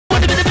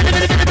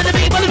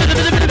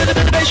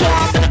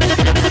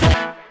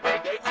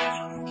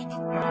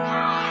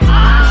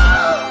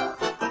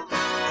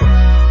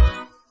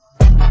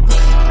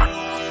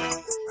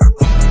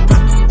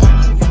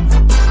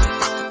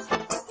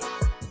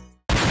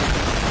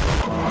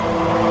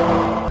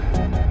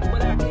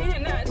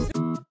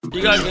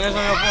You got games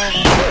on your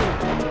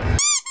phone?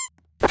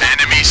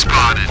 Enemy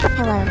spotted.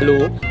 Hello.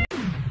 Wield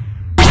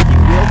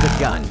the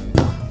gun.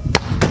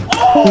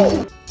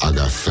 Oh! I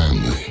got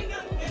family.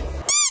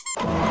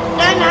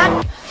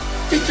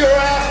 Get your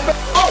ass.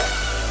 Oh.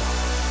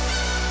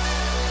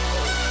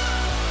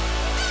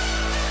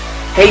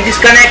 Hey,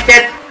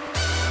 disconnected.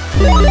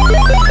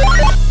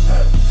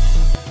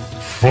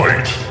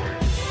 Fight.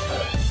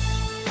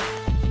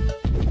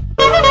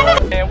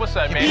 Hey, what's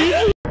up,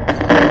 man?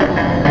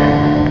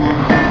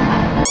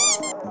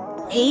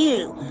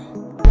 You.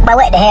 But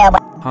what the hell?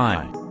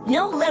 Hi.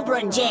 No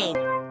LeBron James.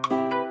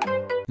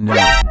 No.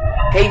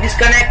 Hey,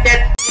 disconnected.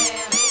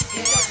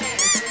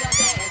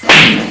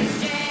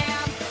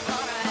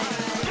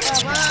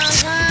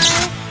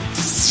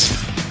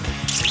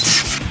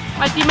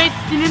 My teammate's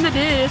still in the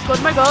disc. Oh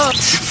my god.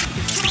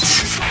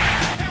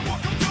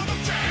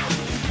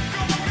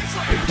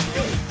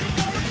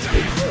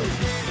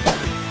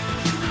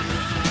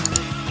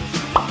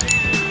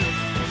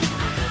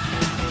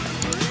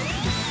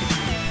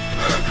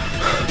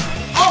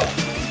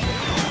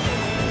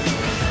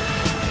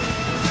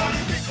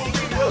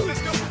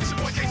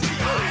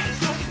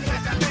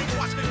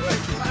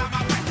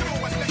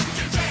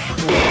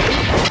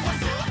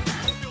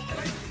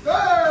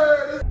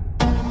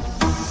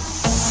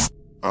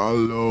 I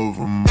love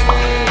him.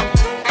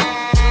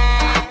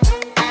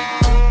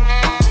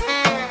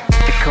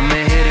 Come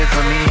and hit it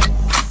for me.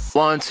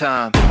 1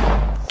 time,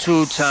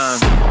 2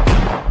 times.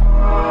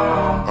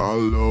 I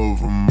love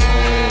him.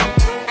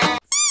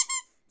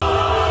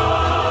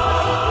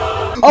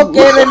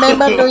 Okay,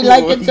 remember to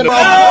like and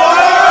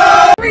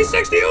subscribe.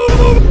 360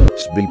 over.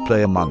 Speed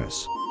play Among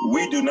Us.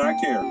 We do not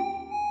care.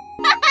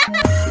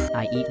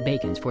 I eat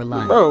bacons for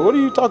lunch. Bro, what are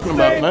you talking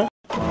about, man?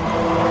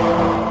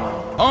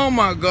 Oh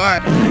my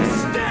god.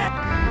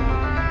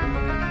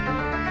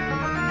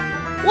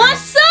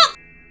 What's up?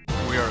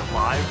 We are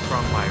live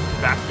from my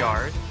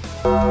backyard.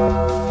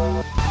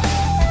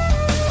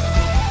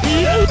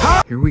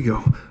 Here we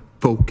go.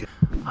 Focus.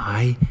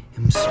 I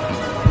am speed.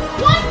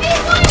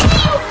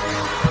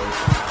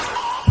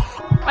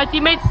 My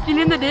teammate's still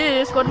in the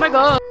disc. Oh my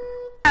god.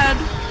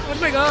 Oh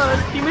my god.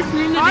 Teammate's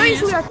still in the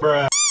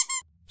disc.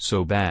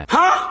 So bad.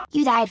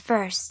 You died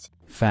first.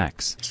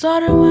 Facts.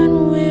 Started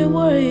when we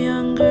were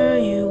younger.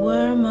 You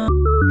were my.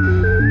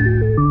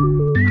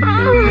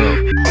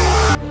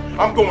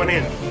 I'm going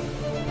in.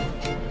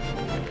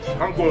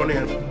 I'm going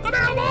in.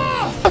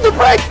 The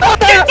brakes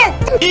stop.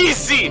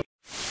 Easy.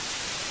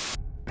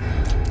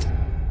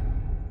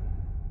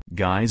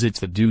 Guys, it's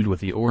the dude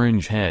with the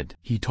orange head.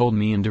 He told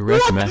me in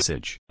direct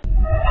message.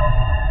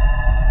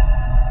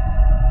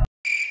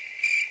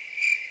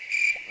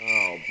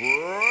 Oh,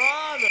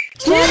 brother.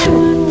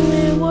 When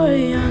we were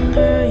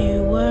younger,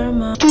 you were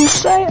my. To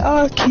say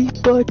I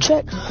keep a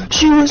check,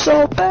 she was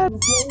so bad.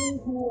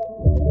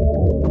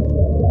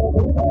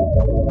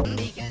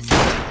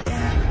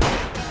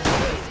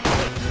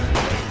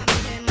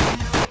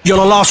 You're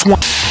the last one.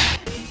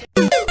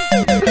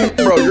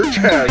 Bro, you're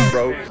trash,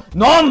 bro.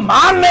 No,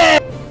 mames.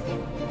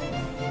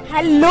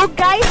 Hello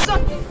guys,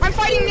 I'm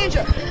fighting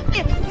Ninja.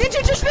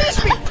 Ninja just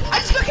finished me. I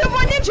just got killed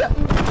by Ninja.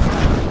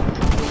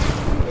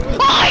 Oh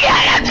my god!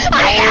 I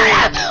got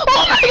him!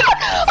 Oh my god!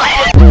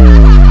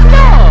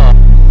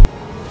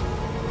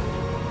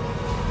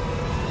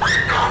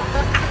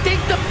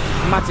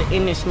 I'm about to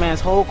end this man's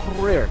whole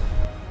career.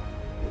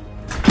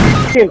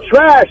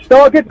 Trash,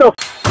 dog. Get the.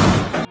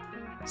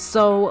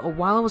 So,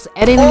 while I was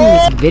editing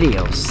this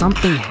video,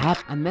 something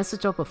happened. I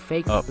messaged up a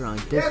fake user on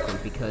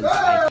Discord because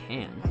I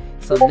can.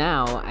 So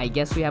now, I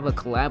guess we have a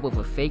collab with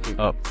a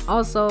faker.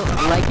 Also,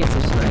 like and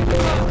subscribe.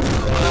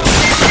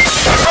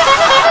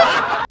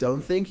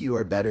 Don't think you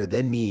are better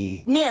than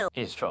me. No.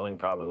 He's trolling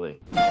probably.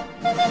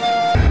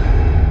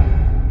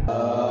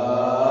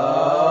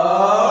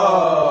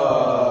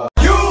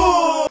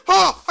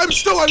 I'm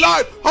still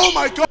alive. Oh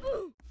my god.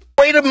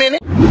 Wait a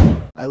minute.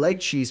 I like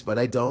cheese, but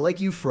I don't like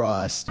you,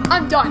 Frost.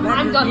 I'm done.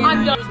 I'm done.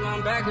 I'm done.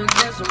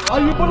 Are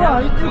you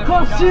blind? You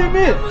can't see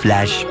me.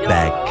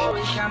 Flashback.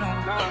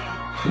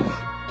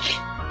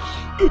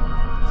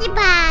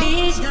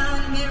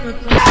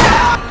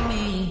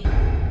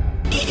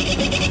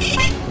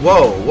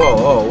 Whoa, whoa,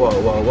 whoa, whoa,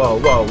 whoa, whoa,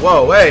 whoa,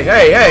 whoa! Hey,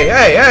 hey, hey,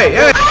 hey, hey,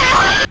 hey!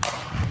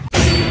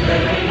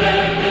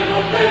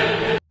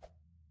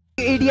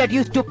 You idiot!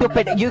 You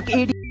stupid! You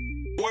idiot!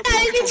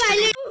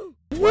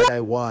 What I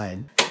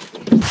won.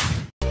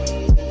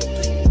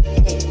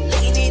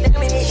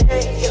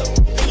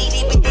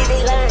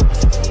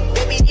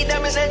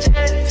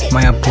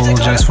 I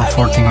apologize for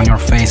farting on your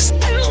face.